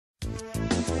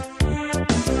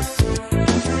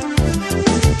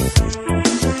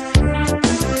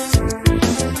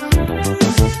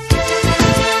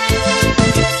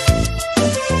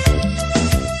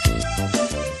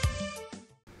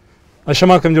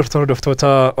Ashama kam jirtu hordoftoota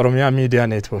Oromiyaa Media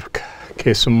Network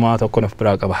keessummaa tokko nuuf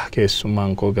biraa qaba.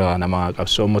 Keessummaan koo nama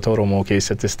qabsoo uummata Oromoo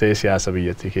keessattis ta'ee siyaasa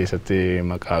biyyattii keessatti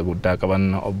maqaa guddaa qaban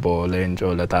Obbo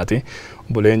Leencoo Lataati.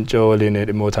 Obbo Leencoo waliin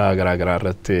dhimmoota garaagaraa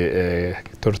irratti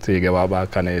turtii gabaabaa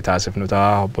kan taasifnu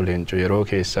ta'a. Obbo Leencoo yeroo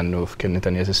keessan nuuf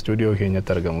kennitanii as istuudiyoo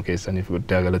keenyatti argamu keessaniif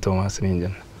guddaa galatoomaa isiniin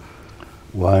jenna.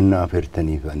 Waan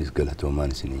afertaniif anis galatoomaa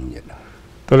isiniin jedha.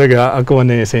 Tolega akkuma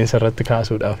seensa irratti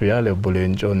kaasuudhaaf yaale Obbo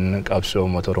Leencoon qabsoo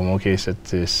uummata Oromoo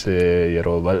keessattis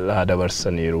yeroo bal'aa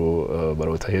dabarsaniiru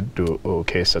baroota hedduu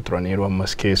keessa turaniiru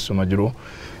ammas keessuma jiru.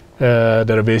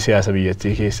 Darbee siyaasa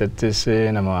biyyattii keessattis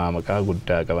nama maqaa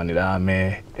guddaa qabanidha.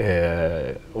 Mee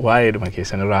waa'eedhuma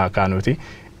keessan irraa kaanuuti.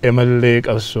 Emallee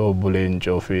qabsoo Obbo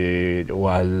Leencoo fi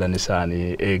waallan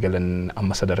isaanii eegalan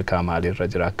amma sadarkaa maaliirra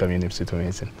jira akkamiin ibsitu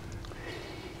meesin?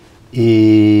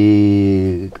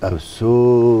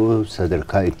 Qabsoo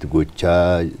sadarkaa itti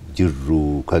gochaa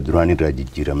jirru ka duraan irraa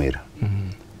jijjiirameera.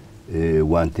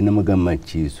 Wanti nama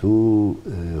gammachiisu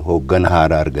hooggana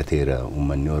haaraa argateera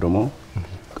uummanni Oromoo.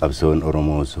 Qabsoon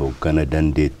Oromoos hooggana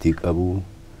dandeettii qabu,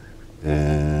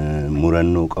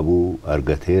 murannoo qabu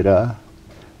argateera.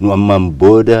 Nu ammaan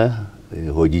booda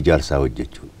hojii jaarsaa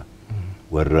hojjechuudha.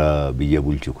 Warra biyya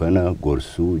bulchu kana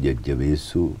gorsuu,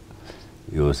 jajjabeessuu,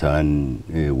 yoo isaan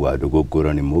waa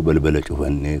dogoggoran immoo balbala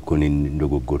cufannee kun hin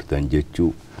dogoggortan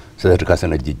jechuu sadarkaa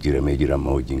sana jijjiiramee jira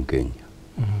amma hojiin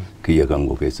keenya kiyya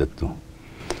kangoo keessattuu.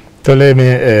 Tolee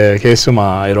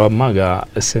keessumaa yeroo ammaa gaa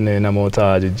isin namoota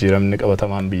jijjiiramni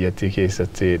qabatamaan biyyattii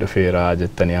keessatti dhufeera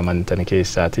jettanii amantan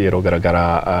keessaati yeroo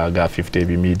garaagaraa gaaffiif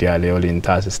deebii miidiyaalee waliin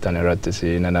taasistan irrattis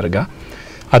nan argaa.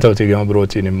 Haa ta'utii gama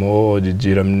birootiin immoo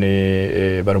jijjiiramni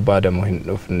barbaadamu hin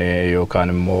dhufne yookaan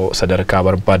immoo sadarkaa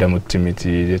barbaadamutti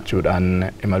miti jechuudhaan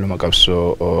imaluma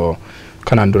qabsoo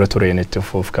kanaan dura tureen itti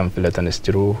fufuuf kan filatanis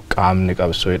jiru qaamni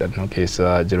qabsoo hidhannoo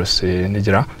keessa jirus ni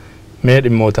jira. Mee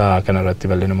dhimmoota kanarratti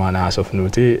bal'inumaan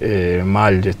haasofnuuti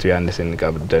maal jettu yaadni isin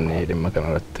qabdanii dhimma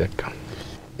kanarratti akka?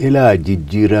 Ilaa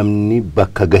jijjiiramni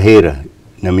bakka gaheera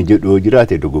namni jedhu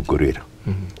jiraate dogoggoreera.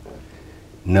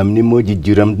 Namni immoo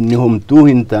jijjiiramni homtuu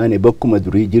hin taane bakkuma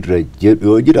durii jirra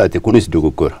yoo jiraate kunis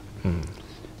dogoggora.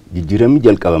 Jijjiiramni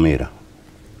jalqabameera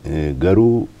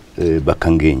garuu bakka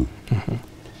hin geenye.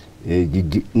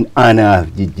 Anaaf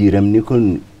jijjiiramni kun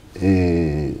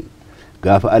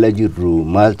gaafa ala jirru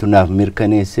maaltu naaf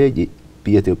mirkaneessee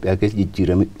biyya Itoophiyaa keessa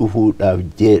jijjiiramni dhufuudhaaf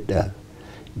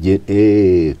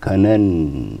jedhee kanan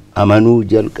amanuu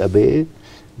jalqabee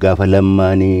gaafa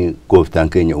lammaanii gooftaan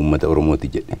keenya uummata Oromooti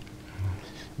jedhe.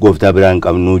 Gooftaa biraan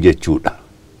qabnuu jechuudha.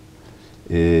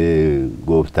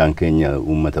 Gooftaan keenya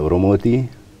uummata Oromooti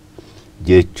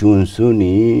jechuun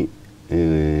suni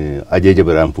ajaja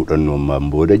biraan fudhannu ammaan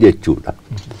booda jechuudha.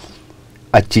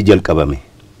 Achi jalqabame.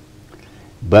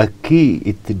 Bakki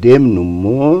itti deemnu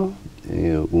immoo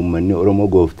uummanni Oromoo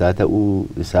gooftaa ta'uu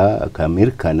isaa kan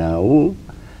mirkanaa'u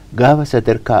gaafa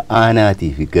sadarkaa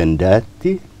aanaatii fi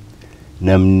gandaatti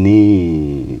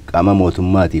namni qaama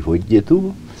mootummaatiif hojjetu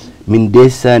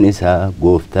mindeessaan isaa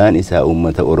gooftaan isaa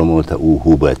uummata Oromoo ta'uu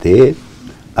hubatee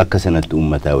akka sanatti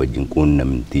uummataa wajjin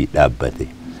quunnamtii dhaabbate.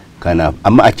 Kanaaf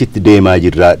amma achitti deemaa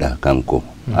jirraadha kan koo.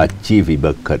 Achii fi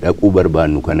bakka dhaquu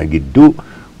barbaannu kana gidduu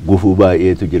gufuu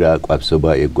baay'eetu jira, qabsoo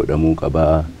baay'ee godhamuu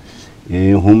qaba.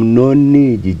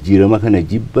 Humnoonni jijjiirama kana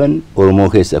jibban Oromoo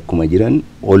keessa akkuma jiran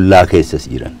ollaa keessas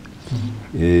jiran.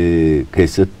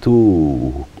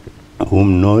 Keessattuu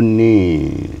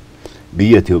humnoonni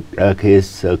biyya Itoophiyaa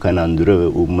keessa kanaan dura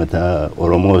uummata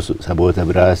Oromoo saboota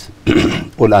biraas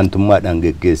olaantummaadhaan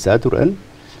geggeessaa turan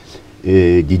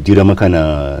jijjiirama kana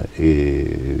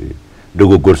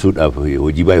dogoggorsuudhaaf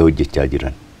hojii baay'ee hojjechaa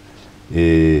jiran.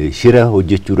 Shira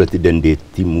hojjechuu irratti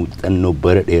dandeettii muuxannoo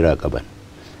bara dheeraa qaban.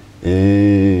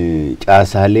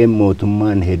 Caasaaleen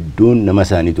mootummaan hedduun nama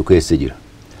isaaniitu keessa jira.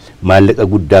 Maallaqa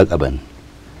guddaa qaban.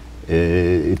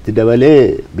 Itti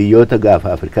dabalee biyyoota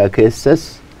gaafa Afrikaa keessas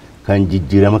kan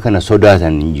jijjiirama kana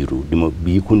sodaatan hin jiru.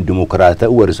 Biyyi kun dimokiraata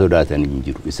warri sodaatan hin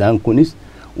jiru. Isaan kunis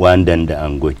waan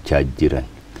danda'an gochaa jiran.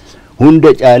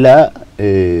 Hunda caalaa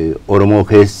Oromoo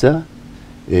keessa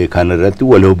kanarratti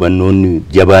wal hubannoonni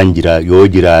jabaan jira yoo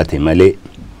jiraate malee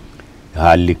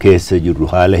haalli keessa jiru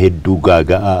haala hedduu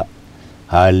gaaga'aa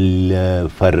haala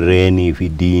farreenii fi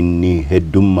diinni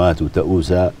heddummaatu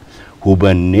ta'uusaa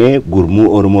hubannee gurmuu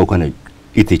Oromoo kana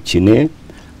itichinee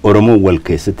Oromoo wal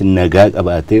keessatti nagaa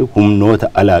qabaatee humnoota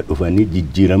alaa dhufanii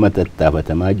jijjiirama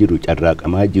tattaafatamaa jiru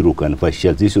carraaqamaa jiru kan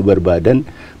fashilsiisuu barbaadan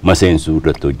maseensuu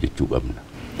irratti hojjechuu qabna.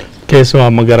 Keessumaa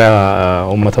amma gara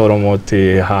uummata Oromootti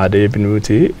haa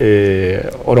deebinuuti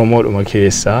Oromoodhuma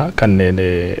keessaa kanneen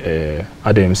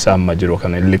adeemsa amma jiru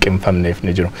kan hin liqinfamneef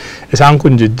ni jiru. Isaan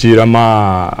kun jijjiirama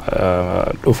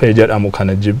dhufee jedhamu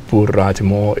kana jibbuurraati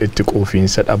moo itti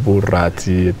quufiinsa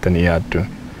dhabuurraati jettanii yaaddu?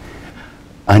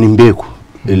 Ani hin beeku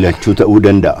lachuu ta'uu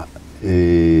danda'a.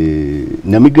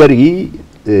 Nami garii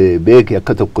beeki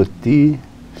akka tokkotti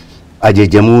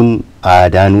ajajamuun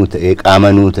aadaanuu ta'ee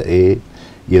qaamanuu ta'ee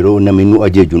yeroo namni nu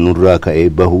ajeju nurraa ka'ee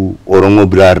bahu Oromoo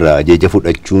biraarraa ajaja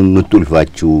fudhachuun nutti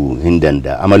ulfaachuu hin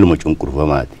danda'a. Amaluma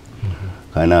cunqurfamaati.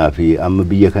 Kanaaf amma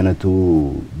biyya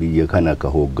kana ka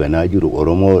hoogganaa jiru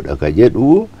Oromoodha ka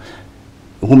jedhu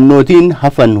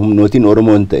humnootiin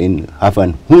Oromoo hin ta'in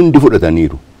hafan hundi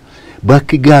fudhataniiru.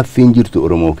 Bakki gaaffiin jirtu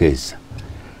Oromoo keessa.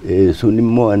 Sun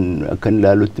immoo akkan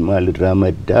ilaalutti maalirraa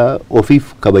maddaa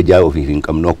ofiif kabajaa ofiif hin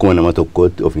qabnu. Akkuma nama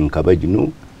tokkootti of hin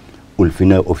kabajnu.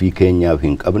 Ulfina ofii keenyaaf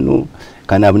hin qabnu.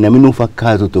 Kanaaf namni nu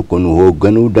fakkaatu tokko nu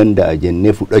hoogganuu danda'a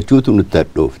jennee fudhachuutu nutti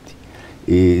hadhoofti.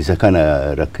 Isa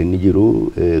kana rakkinni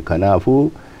jiru.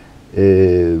 Kanaafuu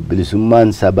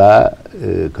bilisummaan sabaa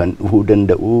kan dhufuu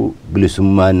danda'u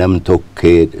bilisummaa nam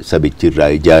tokkee sabichirraa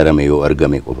ijaarame yoo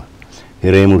argame qofa.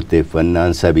 Hiree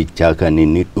murteeffannaan sabichaa kan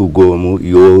inni dhugoomu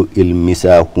yoo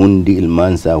ilmisaa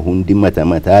hundi mata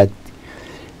mataatti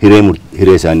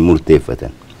hiree isaanii murteeffatan.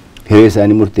 Hiree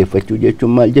isaanii murteeffachuu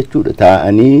jechuun maal jechuudha?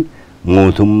 Taa'anii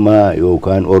mootummaa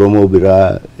yookaan Oromoo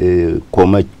biraa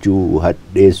komachuu,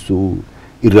 hadheessuu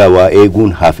irraa waa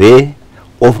eeguun hafee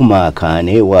ofumaa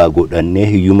kaanee waa godhannee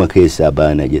hiyyuma keessaa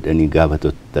baana jedhanii gaafa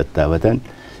tattaafatan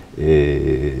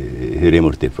hiree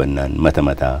murteeffannaan mata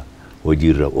mataa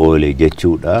hojiirra oole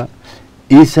jechuudha.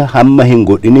 Isa hamma hin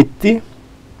godhinitti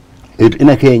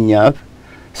hir'ina keenyaaf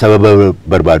sababa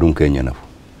barbaaduun keenya nafu.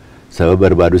 Sababa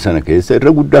barbaadu sana keessa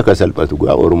irra guddaa ka salphatu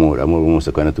gaa Oromoodha. Oromoo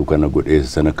kanatu kana godheessa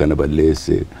sana kana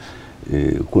balleesse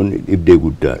kun dhibdee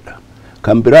guddaadha.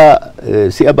 Kan biraa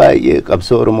si'a baay'ee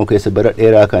qabsoo Oromoo keessa bara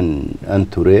dheeraa kan an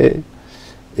ture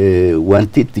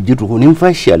wanti itti jiru kun hin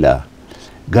fashala.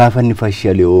 Gaafa inni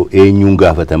fashale eenyuun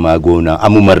gaafatamaa goonaa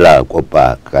ammumarraa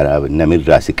qophaa'a karaa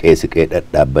namirraa siqee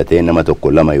dhadhaabbatee nama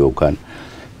tokko lama yookaan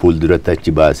fuulduratti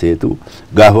achi baaseetu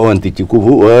gaafa wantichi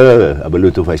kufu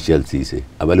abaluutu fashalsiise,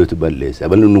 abaluutu balleesse,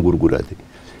 abaluun nu gurgurate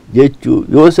jechuu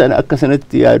yoo sana akka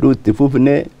sanatti yaaduu itti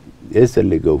fufne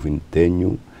eessallee ga'uuf hin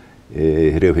teenyu.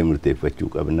 Hiree ofii murteeffachuu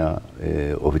qabna,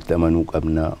 ofitti amanuu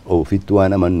qabna. Ofitti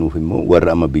waan amannuuf immoo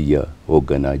warra amma biyya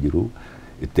hoogganaa jiru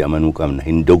itti amanuu qabna.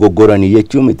 Hin dogoggoranii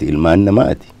jechuun miti ilmaan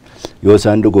namaati. Yoo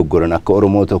isaan dogoggoran akka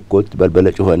Oromoo tokkootti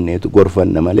balbala cufanneetu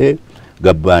gorfanna malee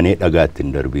gabbaanee dhagaatti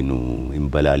hin darbinu, hin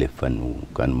balaaleffannu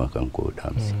kanuma kan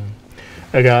koodhaamsi.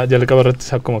 Egaa jalqaba irratti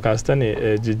akkuma kaastan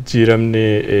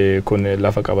jijjiiramni kun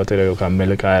lafa qabatee yookaan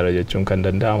milkaa'eera jechuun kan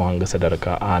danda'amu hanga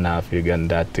sadarkaa aanaa fi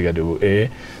gandaatti gadi bu'ee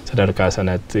sadarkaa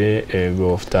sanatti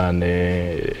gooftaan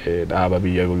dhaaba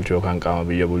biyya bulchuu yookaan qaama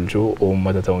biyya bulchuu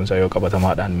uummata ta'uunsaa yoo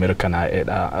qabatamaadhaan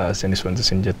mirkanaa'eedha. Isinis wanti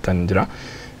isin jettan jira.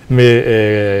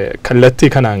 Kallattii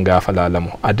kanaan gaafa laalamu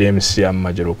adeemsi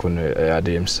amma jiru kun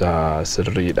adeemsa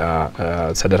sirriidha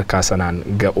sadarkaa sanaan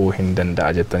ga'uu hin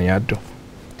danda'a jettanii yaaddu?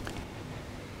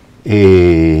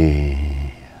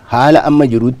 Haala amma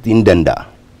jirutti hin danda'a.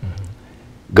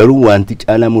 Garuu wanti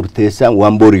caalaa murteessaa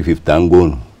waan boriif iftaan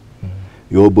goonu.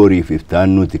 Yoo boriif iftaan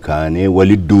nuti kaanee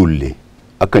walit duulle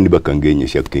akka inni bakka hin geenye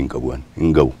shakkii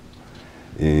hin ga'u.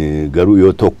 Garuu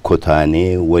yoo tokko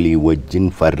taanee walii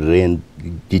wajjin farreen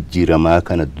jijjiiramaa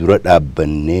kana dura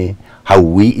dhaabbannee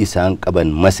hawwii isaan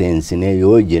qaban maseensinee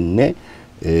yoo jenne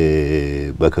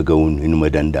bakka ga'uun hinuma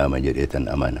danda'ama jedheetan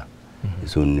amana.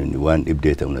 Sun waan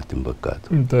dhibdee ta'u natti hin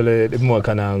fakkaatu. Tole dhimma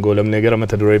kana goolamnee gara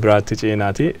mata duree biraatti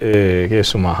ceenaati.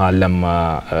 Keessumaa haalamma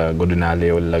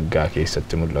godinaalee Wallaggaa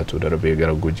keessatti mul'atu darbee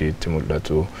gara Gujiitti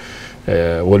mul'atu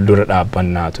wal dura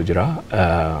dhaabbannaatu jira.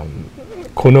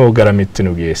 Kunoo garamitti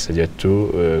nu geessa jechuu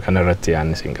kanarratti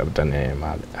yaadni isin qabdan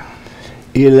maalidha?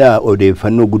 Ilaa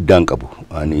odeeffannoo guddaan qabu.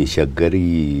 Ani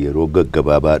shaggarii yeroo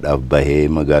gaggabaabaadhaaf bahee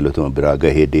magaalotuma biraa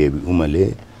gahee deebi'u malee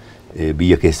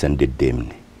biyya keessan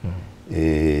deddeemne.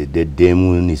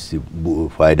 Deddeemuunis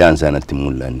faayidaan isaanitti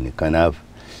mul'anne. Kanaaf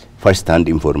first hand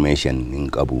information hin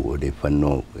qabu,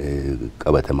 odeeffannoo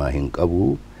qabatamaa hin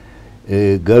qabu.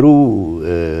 Garuu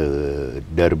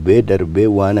darbee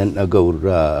waan an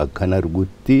dhaga'urraa akkan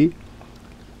argutti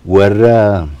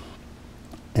warra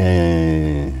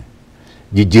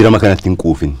jijjiirama kanatti hin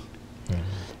quufin.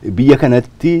 Biyya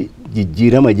kanatti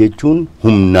jijjiirama jechuun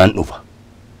humnaan dhufa.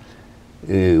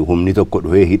 Humni tokko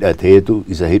dhufee hidhateetu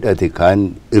isa hidhate kaan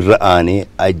irra aanee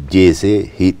ajjeesee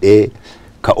hidhee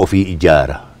ka ofii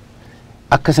ijaara.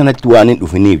 Akka sanatti waan hin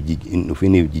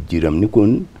dhufiniif jijjiiramni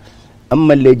kun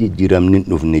ammallee jijjiiramni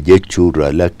dhufne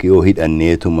jechuurra lakki yoo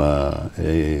hidhanneetuma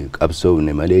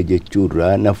qabsoofne malee jechuurra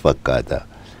na fakkaata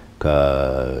ka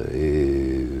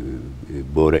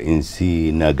boora'insi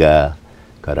nagaa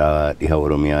karaa dhiha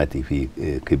Oromiyaatii fi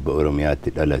kibba Oromiyaatti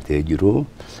dhalatee jiru.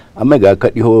 Amma egaa akka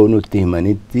dhihoo nutti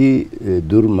himanitti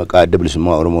dur maqaa adda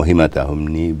bilisummaa Oromoo himata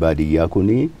humni baadiyyaa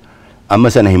kuni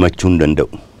amma sana himachuu hin danda'u.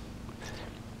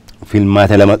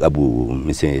 Filmaata lama qabu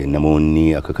namoonni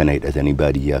akka kana hidhatanii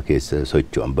baadiyyaa keessa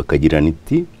socho'an bakka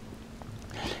jiranitti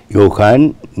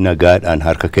yookaan nagaadhaan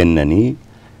harka kennanii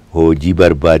hojii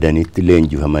barbaadanitti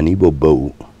leenjifamanii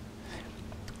bobba'u.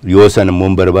 Yoo sana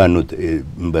immoo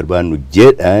barbaannu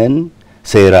jedhan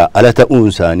seeraa ala ta'uun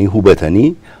isaanii hubatanii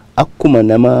akkuma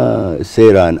nama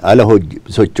seeraan ala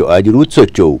socho'aa jiruutti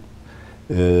socho'u.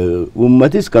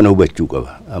 Uummatis kana hubachuu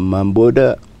qaba. Ammaan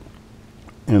booda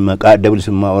maqaa adda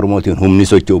bilisummaa Oromootiin humni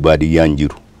socho'u baadiyyaan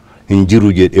hin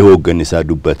jiru jedhee hoogganni isaa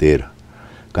dubbateera.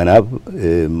 Kanaaf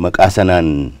maqaa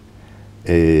sanaan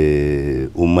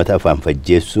uummata afaan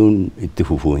fajjeessuun itti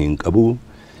fufuu hin qabu.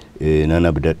 Nan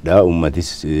abdadhaa uummatis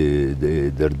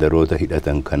dardaroota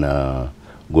hidhatan kana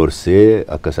gorsee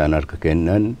akka isaan harka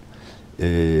kennan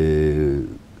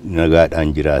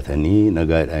nagaadhaan jiraatanii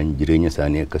nagaadhaan jireenya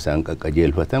isaanii akka isaan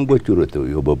qaqqajeelfatan gochuurratti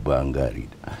yoo bobba'an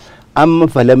gaariidha. Amma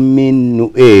falammiin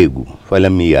nu eegu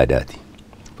falammii yaadaati.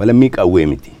 Falammii qawwee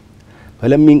miti.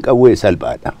 Falammiin qawwee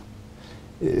salphaadha.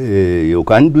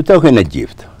 Yookaan duutaa kan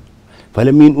ajjeefta.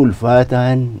 Falammiin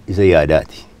ulfaataan isa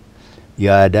yaadaati.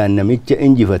 Yaadaan namicha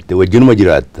injifatte wajjinuma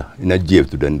jiraatta hin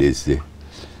ajjeeftu dandeesse.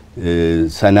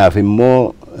 Sanaaf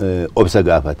immoo obsa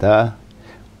gaafataa,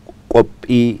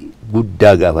 qophii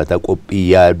guddaa gaafataa, qophii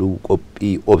yaaduu,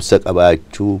 qophii obsa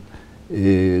qabaachuu,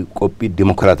 qophii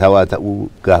dimokiraatawaa ta'uu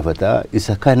gaafataa.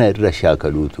 Isa kana irra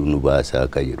shaakaluutu nu baasaa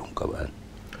akka jedhu qabaan.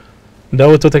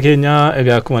 Daawwattoota keenya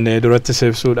egaa akkuma duratti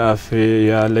ibsuudhaaf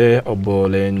yaalee Obbo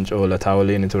Leencoo Lataa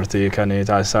waliin turtii kan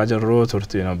taasisaa jirru.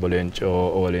 Turtiin Obbo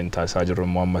Leencoo waliin taasisaa jirru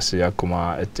immoo ammas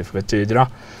akkuma itti fufachaa jira.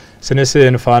 Isinis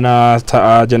faana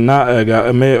ta'aa jenna.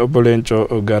 Egaa mee Obbo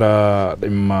Leencoo gara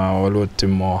dhimma waluutti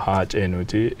immoo haa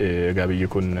ceenuti. Egaa biyyi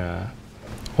kun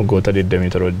waggoota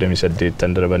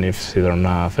 27-28 darbaniif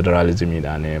sirna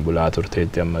federaalizimiidhaan bulaa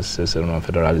turteetti ammas sirna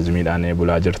federaalizimiidhaan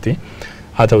bulaa jirti.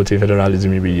 Haa ta'uutii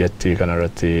federaalizimii biyyattii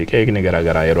kanarratti qeeqni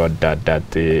garaagaraa yeroo adda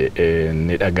addaatti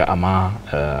ni dhaga'amaa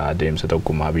adeemsa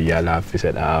tokkummaa biyyaa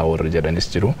laaffisedha warri jedhanis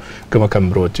jiru. Gama kan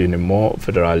birootiin immoo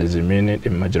federaalizimiin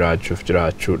dhimma jiraachuuf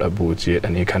jiraachuu dhabuuti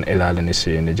jedhanii kan ilaalanis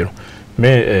ni jiru.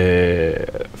 Mee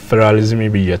federaalizimii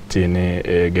biyyattiin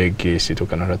geggeessitu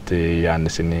kanarratti yaadni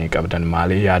isin qabdan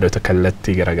maali? Yaadota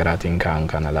kallattii garaagaraatiin ka'an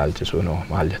kana ilaalchisuun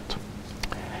maal jettu?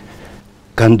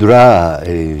 Kan duraa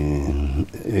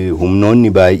humnoonni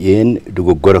baay'een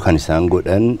dogoggora kan isaan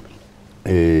godhan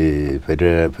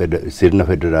sirna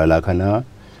federaalaa kana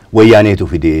wayyaaneetu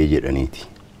fidee jedhaniiti.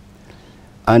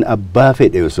 An abbaa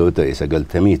fedhe osoo ta'e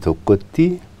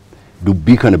 91tti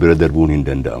dubbii kana bira darbuun hin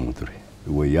danda'amu ture.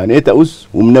 Wayyaanee ta'us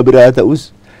humna biraa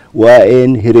ta'us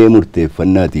waa'een hiree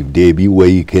murteeffannaatiif deebii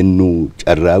wayii kennuu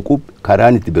carraaqu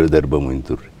karaan itti bira darbamu hin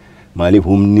turre. Maaliif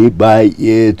humni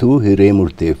baay'eetu hiree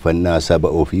murteeffannaa saba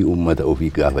ofii uummata ofii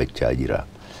gaafachaa jira.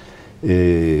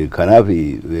 Kanaaf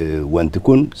wanti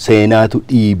kun seenaatu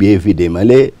dhiibee fide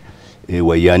malee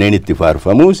wayyaaneen itti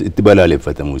faarfamuus itti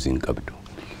balaaleffatamuus hin qabdu.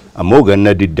 Ammoo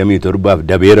ganna 27f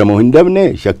dabeera moo hin dabne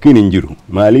shakkiin hin jiru.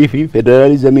 Maaliif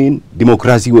federaalizimiin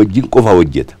dimokiraasii wajjin qofa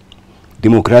hojjeta.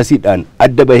 Dimokiraasiidhaan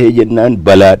adda bahee jennaan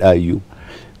balaadhaayyuu.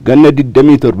 Ganna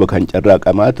 27 kan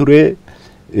carraaqamaa ture.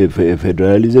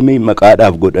 Federalizimii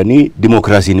maqaadhaaf godhanii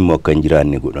dimokiraasiin immoo akka hin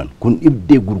jiraanne godhan. Kun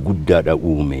dhibdee gurguddaadha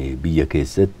uume biyya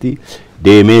keessatti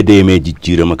deemee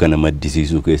jijjiirama kana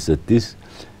maddisiisuu keessattis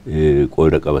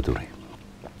qooda qaba ture.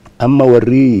 Amma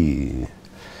warri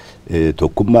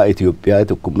tokkummaa Itoophiyaa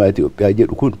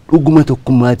jedhu kun dhuguma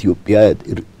tokkummaa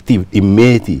Itoophiyaatiif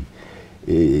dhimmeeti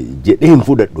jedhee hin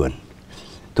fudhadhuan.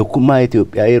 Tokkummaa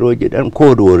Itoophiyaa yeroo jedhan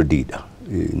kood wordiidha.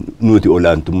 Nuti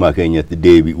olaantummaa keenyatti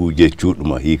deebi'uu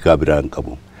jechuudha hiikaa biraan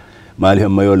qabu. Maaliif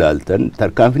amma yoo ilaaltan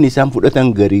tarkaanfiin isaan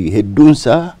fudhatan garii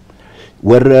hedduunsaa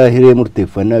warra hiree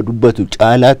murteeffannaa dubbatu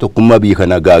caalaa tokkummaa biyya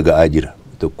kanaa gaaga'aa jira.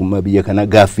 Tokkummaa biyya kanaa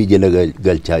gaaffii jala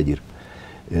galchaa jira.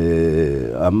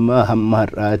 Amma hamma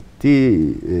har'aatti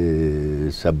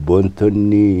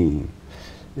sabboontonni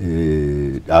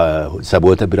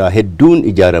saboota biraa hedduun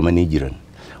ijaaramanii jiran.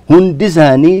 Hundi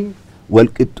isaanii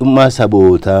walqixxummaa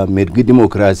sabootaa, mirgi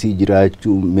dimokiraasii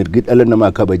jiraachuu, mirgi dhala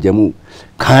namaa kabajamuu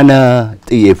kana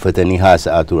xiyyeeffatanii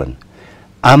haasa'aa turan.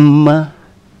 Amma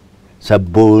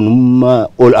sabboonummaa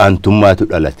ol aantummaatu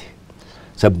dhalate.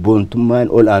 Sabboontummaan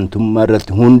ol aantummaa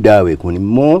irratti hundaa'e kun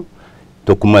immoo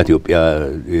tokkummaa Itoophiyaa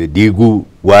diiguu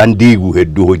waan diiguu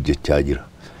hedduu hojjechaa jira.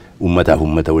 Uummataaf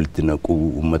uummata walitti naquu,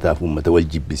 uummataaf uummata wal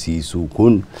jibbisiisuu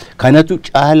kun kanatu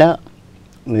caalaa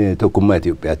tokkummaa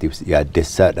Itoophiyaatiif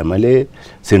yaaddessaadha malee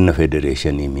sirna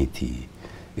federeeshinii miti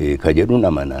ka jedhuun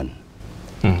amanaan.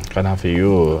 Kanaaf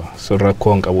iyyuu sun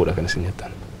rakkoo hin qabuudha kan isin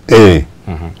jettan.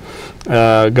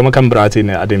 Gama kan biraatiin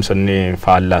adeemsonni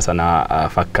faallaa sanaa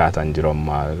fakkaatan jiru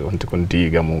amma wanti kun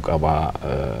diigamuu qaba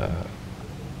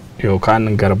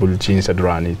yookaan gara bulchiinsa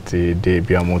duraaniitti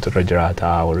deebi'amuutu irra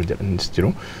jiraataa warra jedhanis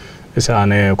jiru.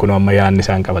 Isaan kun amma yaadni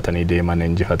isaan qabatanii deeman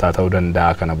injifataa ta'uu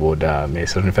danda'a kana booda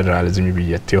sirni federaalizimii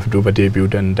biyyattii of duuba deebi'uu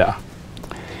danda'a.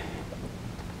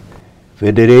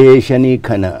 Federeeshinii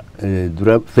kana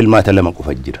dura filmaata lama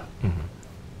qofa jira.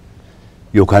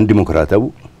 Yookaan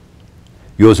dimokiraatawuu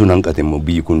yoo sun hanqate immoo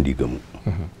biyyi kun diigamu.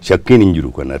 Shakkiin hin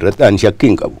jiru kana irratti ani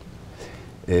shakkiin qabu.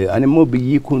 Ani immoo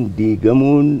biyyi kun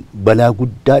diigamuun balaa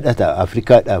guddaadha ta'a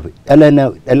Afrikaadhaaf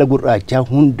dhala gurraachaa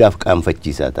hundaaf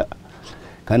qaanfachiisaa ta'a.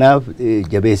 Kanaaf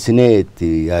jabeessinee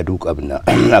itti yaaduu qabna.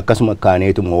 Akkasuma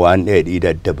kaaneetuma waan dheedhii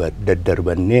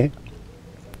daddarbannee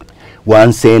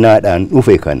waan seenaadhaan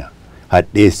dhufe kana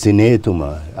hadheessineetuma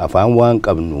afaan waan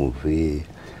qabnuuf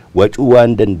wacuu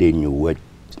waan dandeenyu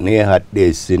wacnee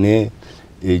hadheessinee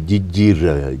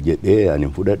jijjiirra jedhee ani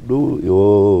fudhadhu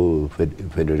yoo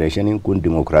federeeshiniin kun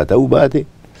dimokiraatawuu baate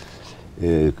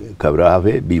kabraa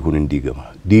hafee biyyi kun hin diigama.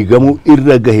 Diigamuu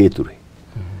irra gahee ture.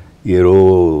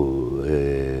 Yeroo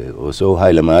osoo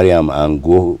Hayilamaariyaam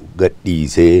aangoo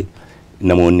gadhiisee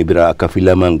namoonni biraa akka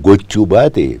filaman gochuu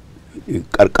baate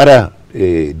qarqara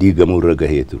diigamuu irra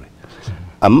gahee ture.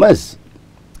 Ammas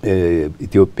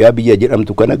Itoophiyaa biyya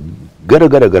jedhamtu kana gara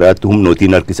garaatti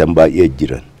humnootiin harkisan baay'ee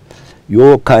jiran.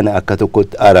 Yoo kana akka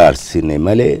tokkotti araarsine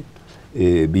malee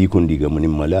biyyi kun diigamuun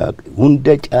hin mala.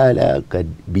 Hunda caalaa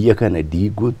biyya kana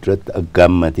diiguu irratti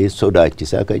aggaammatee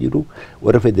sodaachisaa ka jiru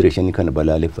warra federeeshinii kana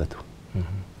balaaleffatu.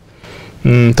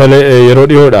 Tole yeroo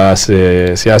dhiyoodhaas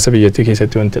siyaasa biyyattii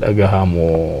keessatti wanti dhagahamu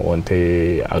wanti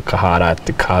akka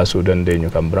haaraatti kaasuu dandeenyu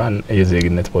kan biraan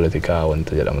zeeginnet poolitikaa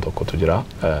wanta jedhamu tokkotu jira.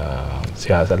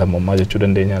 Siyaasa lammummaa jechuu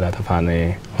dandeenya laata afaan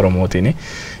Oromootiin.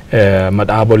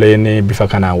 Madhaaboleen bifa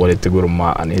kanaan walitti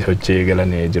gurmaa'anii sochii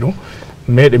galanii jiru.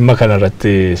 Mee dhimma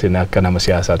kanarratti isin akka nama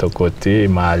siyaasaa tokkotti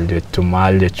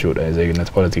maal jechuudha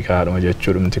zeeginnet poolitikaadhuma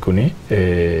jechuudhumti kuni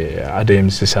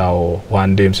adeemsisaa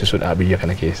waan deemsisuudha biyya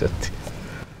kana keessatti.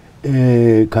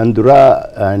 Kan duraa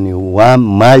waan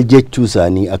maal jechuu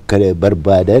isaanii akka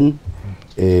barbaadan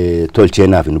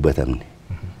tolcheenaaf hin hubatamne.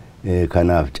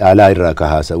 Kanaaf caalaa irraa ka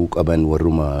haasa'uu qaban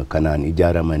warruma kanaan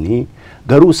ijaaramanii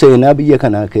garuu seenaa biyya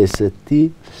kanaa keessatti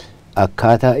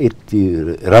akkaataa itti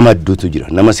ramaddutu jira.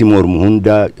 Nama si mormu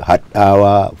hunda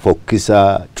hadhaawaa,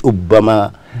 fokkisaa,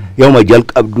 cubbamaa yooma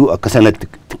jalqabduu akka sanatti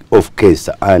of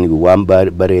keessa ani waan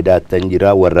bareedaattan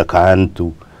jira warra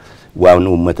kaantu waan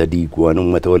uummata diigu waan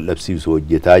uummata wal dhabsiisu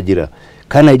hojjetaa jira.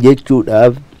 Kana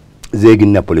jechuudhaaf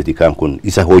zeeginna poolitikaan kun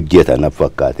isa hojjetan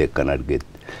fakkaate akkan argetti.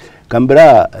 Kan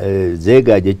biraa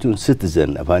zeegaa jechuun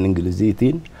citizen afaan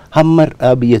Ingiliziitiin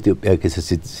hammar'aa biyya Itoophiyaa keessa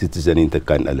citizeniin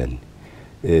takkaan dhalanne.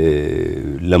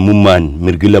 Lammummaan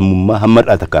mirgi lammummaa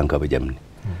hammar'aa takkaan kabajamne.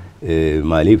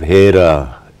 Maaliif heera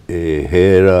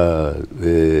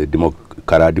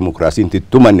karaa dimokiraasiin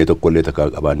tumanne tokkollee takkaa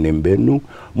qabaannee hin beeknu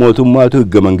mootummaatu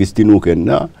higga mangistii nuu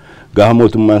kenna. Gaafa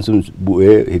mootummaan sun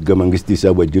bu'ee higga mangistii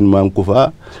isaa wajjin maan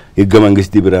kufaa higga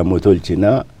mangistii biraa immoo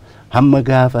tolchinaa. Hamma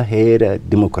gaafa heera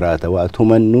dimokiraatawaa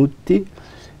tumannuutti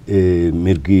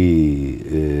mirgi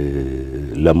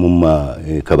lammummaa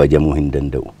kabajamuu hin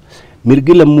danda'u.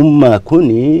 Mirgi lammummaa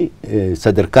kuni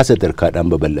sadarkaadhaan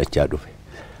babal'achaa dhufe.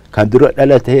 Kan dura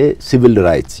dhalatee civil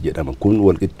rights jedhama. Kun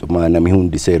walqixxummaa namni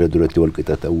hundi seera duratti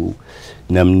walqixa ta'uu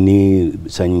namni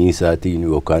sanyii isaatiin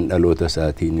yookaan dhaloota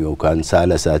isaatiin yookaan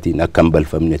saala isaatiin akka hin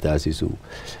balfamne taasisu.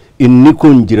 Inni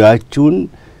kun jiraachuun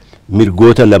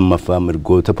mirgoota lammaffaa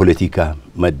mirgoota poolitikaa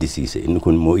maddisiise. Inni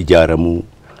kun immoo ijaaramuu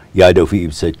yaada ofii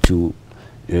ibsachuu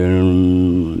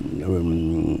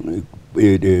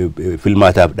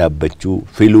filmaataaf dhaabbachuu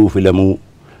filuu filamuu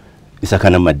isa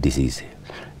kana maddisiise.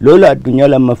 Lola addunyaa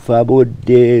lammaffaa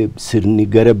booddee sirni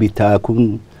gara bitaa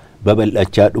kun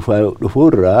babal'achaa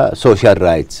dhufuurraa social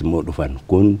rights immoo dhufan.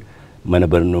 Kun mana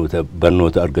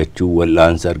barnoota argachuu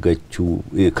wal'aansa argachuu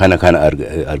kana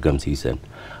argamsiisan.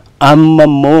 Amma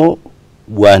immoo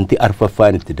wanti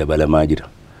arfaffaan itti dabalamaa jira.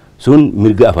 Sun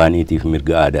mirga afaaniitiif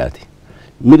mirga aadaati.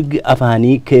 Mirgi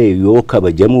afaanii kee yoo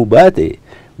kabajamuu baate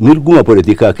mirguma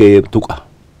poolitikaa kee tuqa.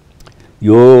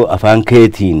 Yoo afaan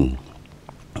keetiin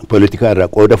poolitikaa irraa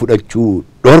qooda fudhachuu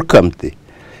dhorkamte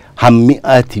hammi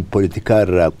ati poolitikaa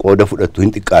irraa qooda fudhattu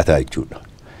hin xiqqaataa jechuudha.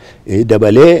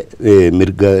 dabalee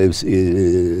mirga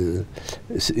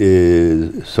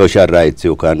social rights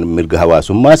yookaan mirga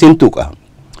hawaasummaa sin tuqa.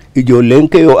 Ijoolleen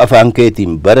kee yoo afaan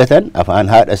keetiin baratan, afaan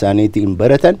haadha isaaniitiin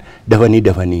baratan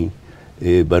dafanii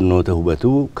barnoota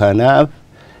hubatu. Kanaaf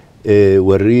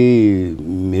warri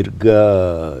mirga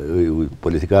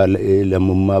politikaa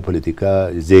lammummaa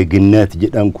politikaa zeeginnet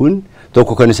jedhan kun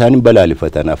tokko kan isaan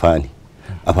balaaleffatan afaan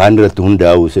irratti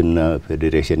hundaa'uu sirna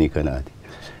federeeshinii kanaati.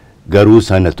 Garuu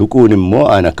sana tuquun immoo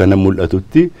aan akkana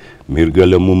mul'atutti mirga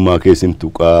lammummaa keessin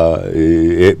tuqaa,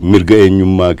 mirga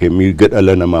eenyummaa kee, mirga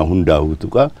dhala namaa hundaa'uu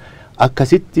tuqaa.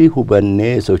 Akkasitti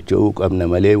hubannee socho'uu qabna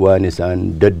malee waan isaan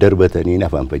daddarbataniin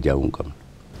afaan fajaa'uu hin qabnu.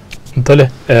 Tole,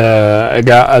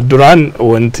 egaa duraan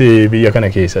wanti biyya kana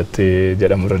keessatti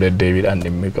jedhamu irra deddeebiidhaan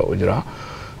dhimmi ka'u jira.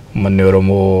 Uummanni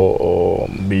Oromoo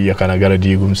biyya kana gara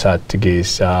diigumsaatti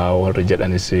geessaa warri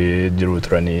jedhanis jiru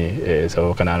turanii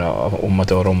sababa kanaan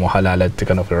uummata Oromoo halaalatti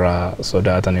kan ofirraa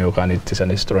sodaatan yookaan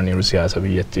ittisanis turaniiru siyaasa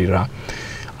biyyattiirraa.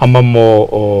 Amma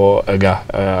immoo egaa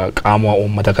qaama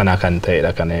uummata kanaa kan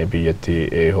ta'edha kan biyyatti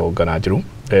hoogganaa jiru.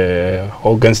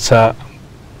 Hooggansa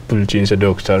bulchiinsa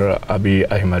Dooktar Abiy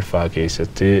Ahmed fa'aa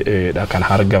keessatti kan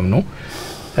argamnu.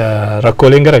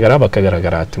 Rakkooleen garaagaraa bakka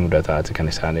garaagaraatti mudataati kan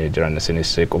isaan jiran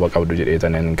isinis quba qabdu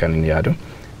jedheetaniin kan hin yaadu.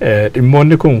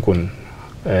 Dhimmoonni kun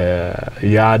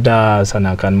yaada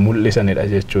sana kan mul'isanidha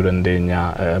jechuu dandeenya.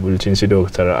 Bulchiinsi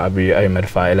Dooktar Abiy Ahmed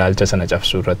fa'aa ilaalcha sana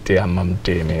cabsuu irratti hammam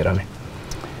deemeerame?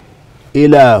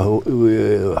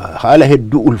 Haala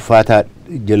hedduu ulfaataa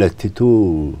jalattitu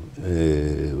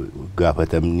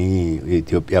gaafatamni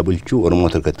Itoophiyaa bulchuu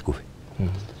Oromoota harkatti kufe.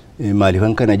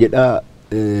 Maaliifan kana jedhaa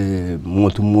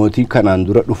mootummootii kanaan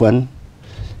dura dhufan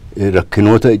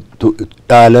rakkinoota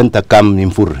dhaalan takkaam hin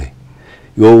furre.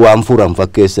 Yoo waan furan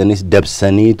fakkeessanis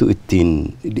dabsaniitu ittiin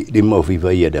dhimma ofii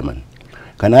fayyadaman.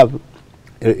 Kanaaf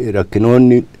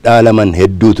rakkinoonni dhaalaman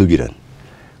hedduutu jiran.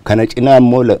 Kana cinaa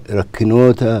immoo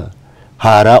rakkinoota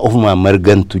haaraa ofumaan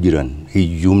margantu jiran.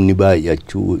 Hiyyumni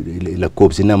baay'achuu,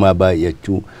 lakkoobsi namaa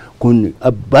baay'achuu. Kun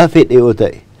abbaa fedhe yoo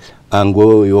ta'e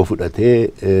aangoo yoo fudhatee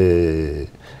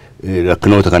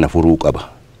rakkinoota kana furuu qaba.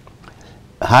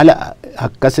 Haala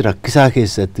akkas rakkisaa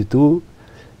keessattitu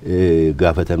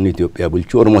gaafatamni Itoophiyaa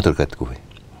bulchuu Oromoota harkatti kufe.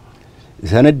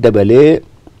 Sana dabalee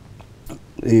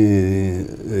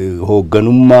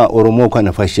hoogganummaa Oromoo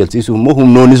kana fashilsiisuu immoo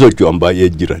humnoonni socho'an baay'ee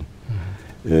jiran.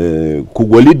 Kun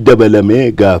walitti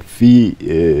dabalamee gaaffii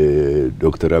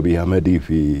Dooktar Abiy Ahmedii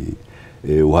fi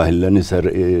waahillan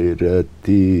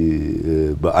irratti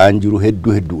ba'aan jiru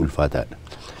hedduu ulfaataadha.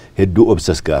 Hedduu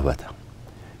obsas gaafata.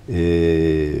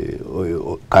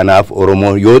 Kanaaf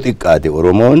Oromoo yoo xiqqaate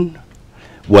Oromoon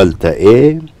wal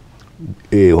ta'ee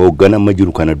hooggan amma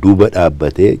jiru kana duuba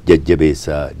dhaabbatee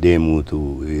jajjabeessaa deemuutu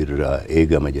irraa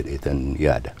eegama jedheetan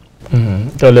yaada.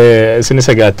 Tole, isinis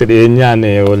egaatti dhiyeenyaan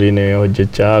waliin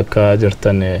hojjechaa akka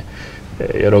jirtan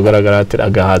yeroo garaagaraatti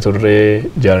dhagahaa turre.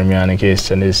 Jaarmiyaan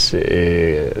keessanis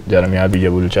jaarmiyaa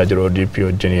biyya bulchaa jiru ODP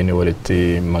wajjiniin walitti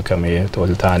makamee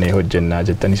toltaanee hojjennaa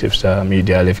jettanis ibsa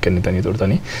miidiyaaleef kennitanii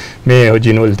turtanii. Mee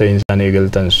hojiin walta'iinsaan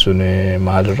eegaltan sun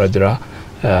maalirra jira?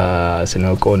 Isin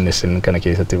qoonni isin kana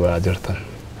keessatti ba'aa jirtan?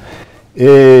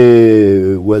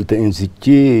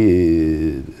 Walta'iinsichi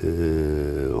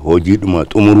hojiidhuma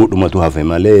xumuruudhumatu hafe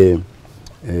malee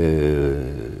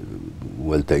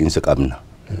walta'iinsa qabna.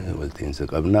 Walta'iinsa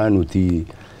qabnaa nuti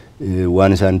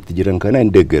waan isaanitti jiran kana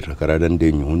hin deeggarra karaa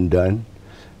dandeenyu hundaan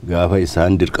gaafa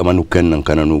isaan dirqama nu kennan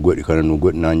kana nu godhi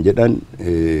naan jedhan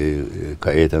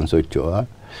ka'eetan socho'aa.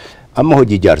 Amma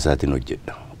hojii jaarsaatiin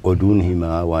hojjedha. Oduun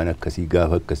himaa waan akkasii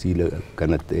gaafa akkasii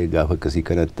kanatti ta'e gaafa akkasii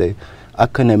kanatti ta'e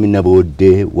akka namni na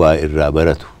booddee waa irraa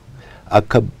baratu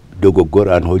akka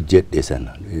dogoggoraan hojjedhe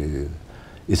sana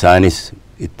isaanis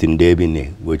ittiin deebine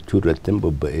gochuu irratti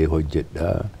bobba'ee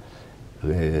hojjedha.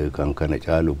 Kan kana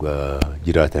caalu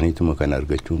jiraataniituma kan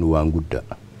argachuun waan guddaa.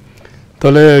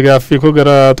 Tole, gaaffii koo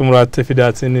gara xumuraatti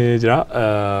fidaatiin jira.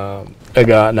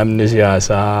 Egaa namni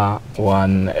siyaasaa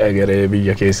waan egeree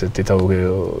biyya keessatti ta'u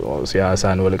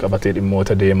siyaasaan wal qabatee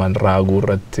dhimmoota deeman raaguu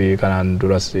irratti kanaan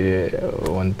duras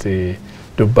wanti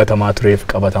dubbatamaa tureef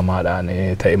qabatamaadhaan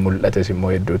ta'e mul'ates immoo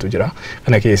hedduutu jira.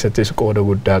 Kana keessattis qooda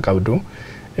guddaa qabdu.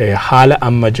 Haala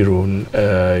amma jiruun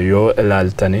yoo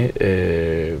ilaaltani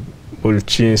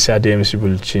bulchiinsa adeemsi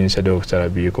bulchiinsa Dooktar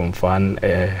Abiy kun faan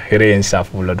hireensaa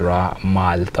fuula duraa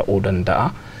maal ta'uu danda'a?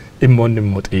 Dhimmoonni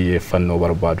immoo xiyyeeffannoo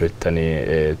barbaadu jettanii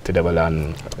itti dabalaan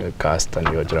kaastan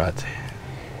yoo jiraate.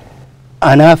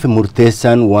 Anaaf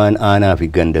murteessaan waan aanaa fi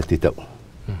gandatti ta'u.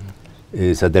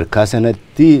 Sadarkaa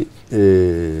sanatti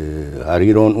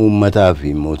hariiroon uummataa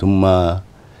fi mootummaa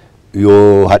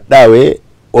yoo hadhaawee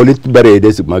olitti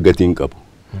bareedes magatiin qabu.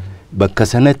 bakka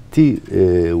sanatti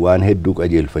waan hedduu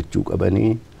qajeelfachuu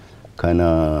qabanii kana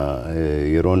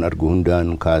yeroon argu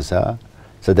hundaan kaasaa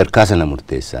sadarkaa sana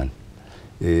murteessaan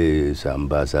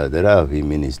ambaasaadaraa fi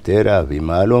ministeeraa fi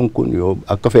maaloon kun yoo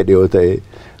akka fedhe yoo ta'e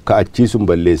ka'achiisuun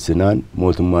balleessinaan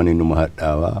mootummaan innuma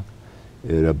hadhaawaa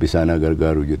rabbi isaanaa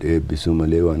gargaaru jedhee eebbisuu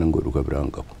malee waan hin godhu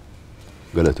kabiraan qabu.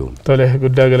 Galatooma. Tole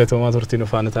guddaa galatoomaa turtiin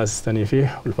faana taasistanii fi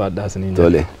ulfaadhaa isiniin.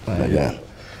 Tole.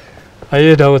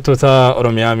 Ayyee daawwattoota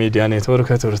Oromiyaa Miidiyaa Neetwoork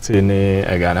turtiin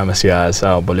egaa nama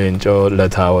siyaasaa Obbo Leencoo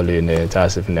Lataa waliin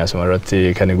taasifne asuma irratti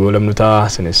kan goolabnu ta'a.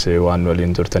 Isinis waan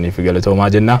waliin turtaniif galatoomaa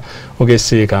jenna.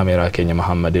 Ogeessi kaameeraa keenya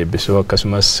Mahammad Eebbisuu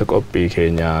akkasumas qophii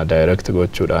keenya daayireekt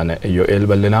gochuudhaan Yo'eel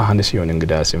Bal'inaa Hanis Yoon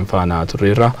Ingidaasin faana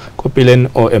turreerra. Qophiileen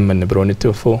OMN biroon itti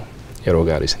fufuu yeroo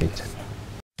gaarii isiniin jenna.